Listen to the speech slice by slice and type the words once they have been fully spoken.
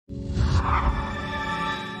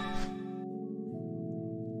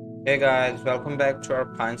Hey guys, welcome back to our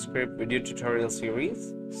Pinescript video tutorial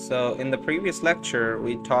series. So in the previous lecture,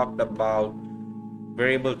 we talked about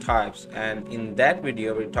variable types, and in that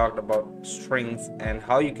video, we talked about strings and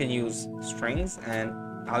how you can use strings and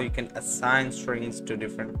how you can assign strings to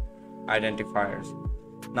different identifiers.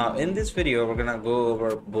 Now in this video, we're gonna go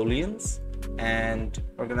over Booleans and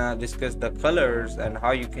we're gonna discuss the colors and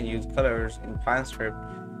how you can use colors in Pinescript.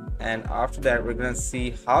 And after that, we're gonna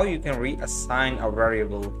see how you can reassign a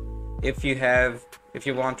variable. If you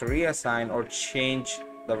want to reassign or change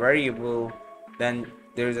the variable, then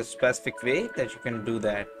there is a specific way that you can do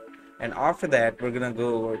that. And after that, we're gonna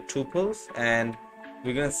go over tuples and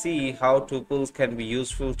we're gonna see how tuples can be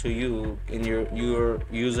useful to you in your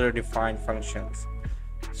user defined functions.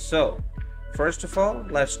 So first of all,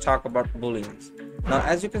 let's talk about booleans. Now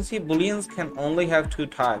as you can see, booleans can only have two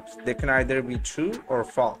types. They can either be true or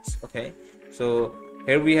false. Okay, so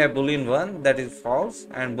here we have boolean 1, that is false,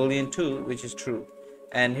 and boolean 2, which is true.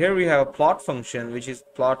 And here we have a plot function, which is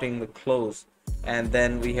plotting the close, and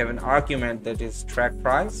then we have an argument that is track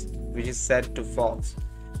price, which is set to false.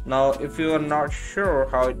 Now if you are not sure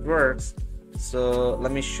how it works, so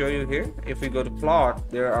let me show you here. If we go to plot,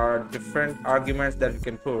 there are different arguments that you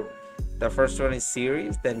can put. The first one is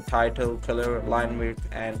series, then title, color, line width,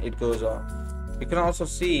 and it goes on. You can also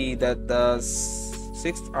see that the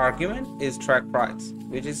sixth argument is track price,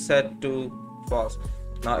 which is set to false.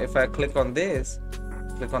 Now if I click on this,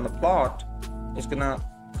 click on the plot, it's gonna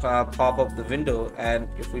pop up the window, and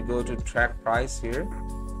if we go to track price here,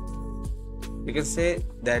 you can say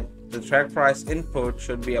that the track price input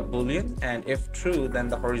should be a boolean, and if true, then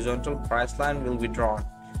the horizontal price line will be drawn,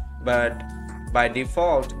 but by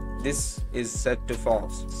default this is set to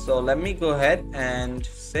false. So let me go ahead and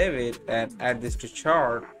save it and add this to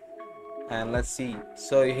chart, and let's see.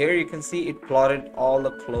 So here you can see it plotted all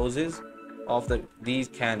the closes of these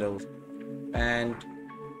candles, and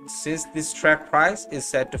since this track price is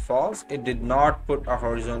set to false, it did not put a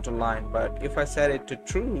horizontal line. But if I set it to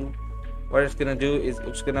true, what it's gonna do is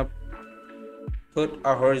it's gonna put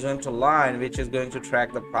a horizontal line which is going to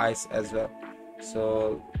track the price as well.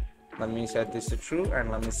 So let me set this to true and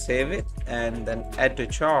let me save it and then add to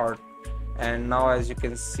chart. And now as you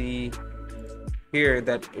can see here,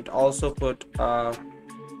 that it also put a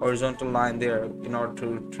horizontal line there in order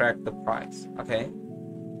to track the price. Okay,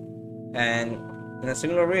 and in a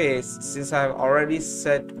similar way, since I have already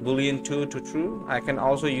set boolean 2 to true, I can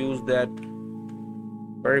also use that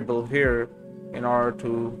variable here in order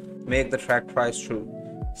to make the track price true.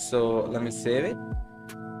 So let me save it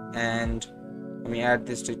and let me add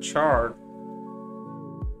this to chart.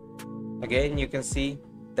 Again, you can see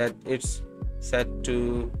that it's set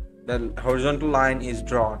to the horizontal line is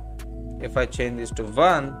drawn. If I change this to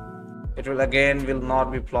 1, it will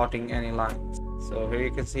not be plotting any lines. So here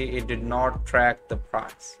you can see it did not track the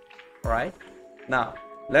price. All right, now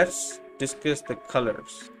let's discuss the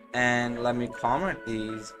colors, and let me comment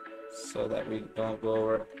these so that we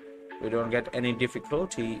don't get any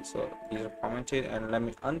difficulty. So these are commented, and let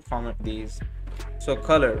me uncomment these. So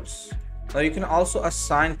colors. Now you can also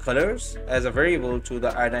assign colors as a variable to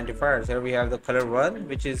the identifiers. Here we have the color 1,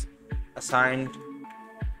 which is assigned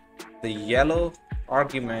the yellow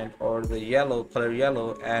argument, or the yellow color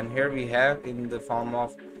yellow, and here we have in the form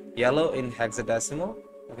of yellow in hexadecimal.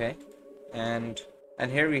 Okay, and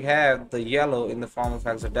here we have the yellow in the form of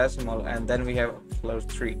hexadecimal, and then we have color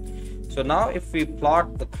 3. So now if we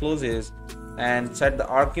plot the closes and set the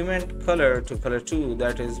argument color to color 2,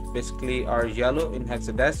 that is basically our yellow in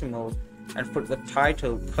hexadecimal, and put the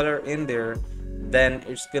title color in there, then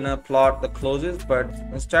it's gonna plot the closes, but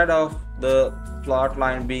instead of the plot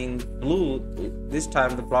line being blue, this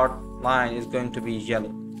time the plot line is going to be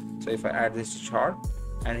yellow. So if I add this to chart,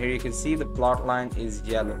 and here you can see the plot line is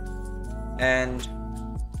yellow, and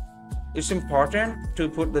it's important to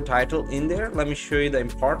put the title in there. Let me show you the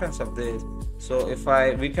importance of this. So if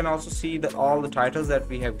we can also see all the titles that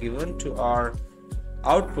we have given to our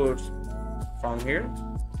outputs from here,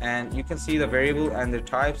 and you can see the variable and the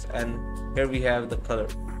types, and here we have the color.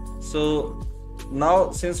 So now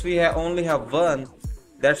since we only have 1,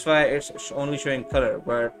 that's why it's only showing color.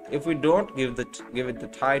 But if we don't give it the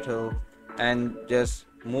title and just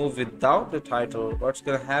move without the title, what's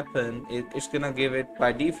gonna happen is it's gonna give it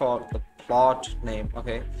by default the plot name.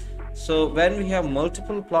 Okay, so when we have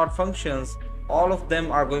multiple plot functions, all of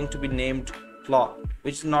them are going to be named plot,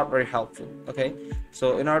 which is not very helpful. Okay,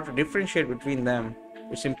 so in order to differentiate between them,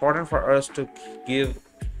 it's important for us to give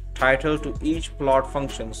title to each plot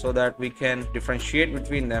function so that we can differentiate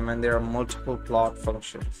between them, and there are multiple plot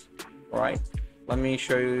functions. All right, let me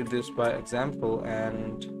show you this by example,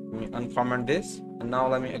 and Let me uncomment this, and now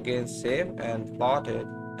let me again save and plot it.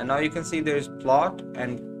 And now you can see there is plot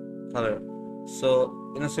and color.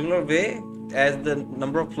 So in a similar way, as the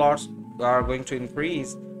number of plots are going to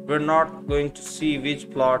increase, we're not going to see which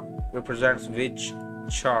plot represents which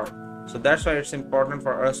chart. So that's why it's important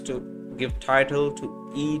for us to give title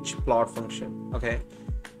to each plot function. Okay,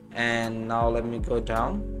 and now let me go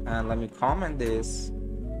down and let me comment this.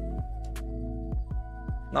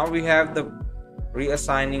 Now we have the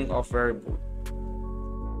reassigning of variable.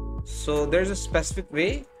 So there's a specific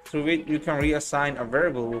way through which you can reassign a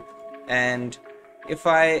variable, and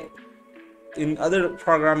in other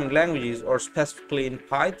programming languages or specifically in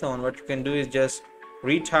Python, what you can do is just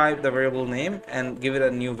retype the variable name and give it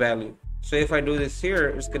a new value. So if I do this here,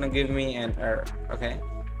 it's gonna give me an error. Okay,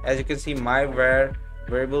 as you can see, my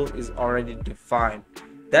variable is already defined.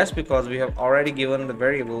 That's because we have already given the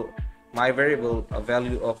my variable a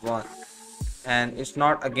value of 1, and it's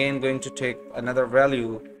not again going to take another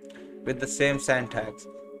value with the same syntax.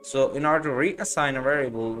 So in order to reassign a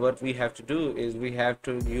variable, what we have to do is we have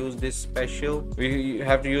to use this special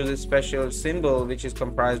symbol, which is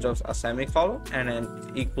comprised of a semicolon and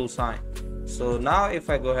an equal sign. So now if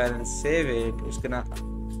I go ahead and save it, it's gonna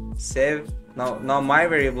save. Now my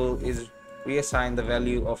variable is reassigned the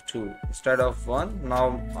value of 2 instead of 1.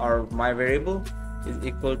 Now my variable is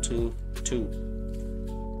equal to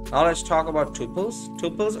 2. Now let's talk about tuples.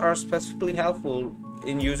 Tuples are specifically helpful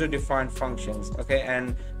in user-defined functions. Okay,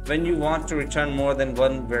 and when you want to return more than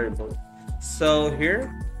one variable. So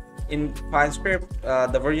here in Pinescript,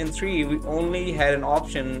 the version 3, we only had an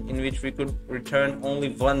option in which we could return only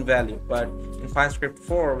one value, but in Pinescript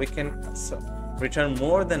 4 we can return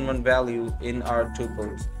more than one value in our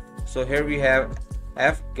tuples. So here we have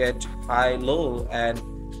f get high low, and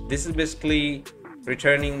this is basically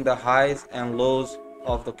returning the highs and lows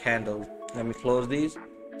of the candles. Let me close these.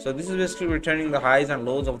 So this is basically returning the highs and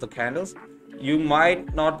lows of the candles. You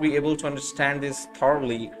might not be able to understand this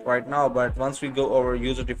thoroughly right now, but once we go over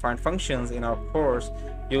user-defined functions in our course,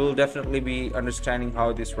 you will definitely be understanding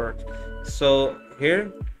how this works. So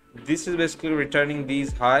here, this is basically returning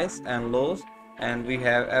these highs and lows, and we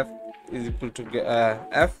have f is equal to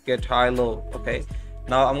f get high low. Okay,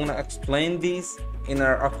 now I'm gonna explain these in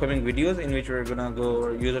our upcoming videos in which we're gonna go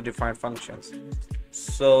over user-defined functions.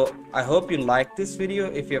 So I hope you liked this video.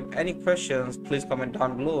 If you have any questions, please comment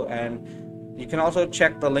down below, and you can also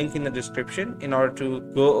check the link in the description in order to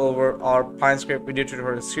go over our Pinescript video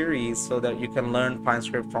tutorial series so that you can learn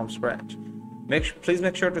Pinescript from scratch. Please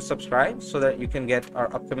make sure to subscribe so that you can get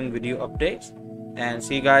our upcoming video updates, and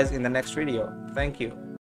see you guys in the next video. Thank you.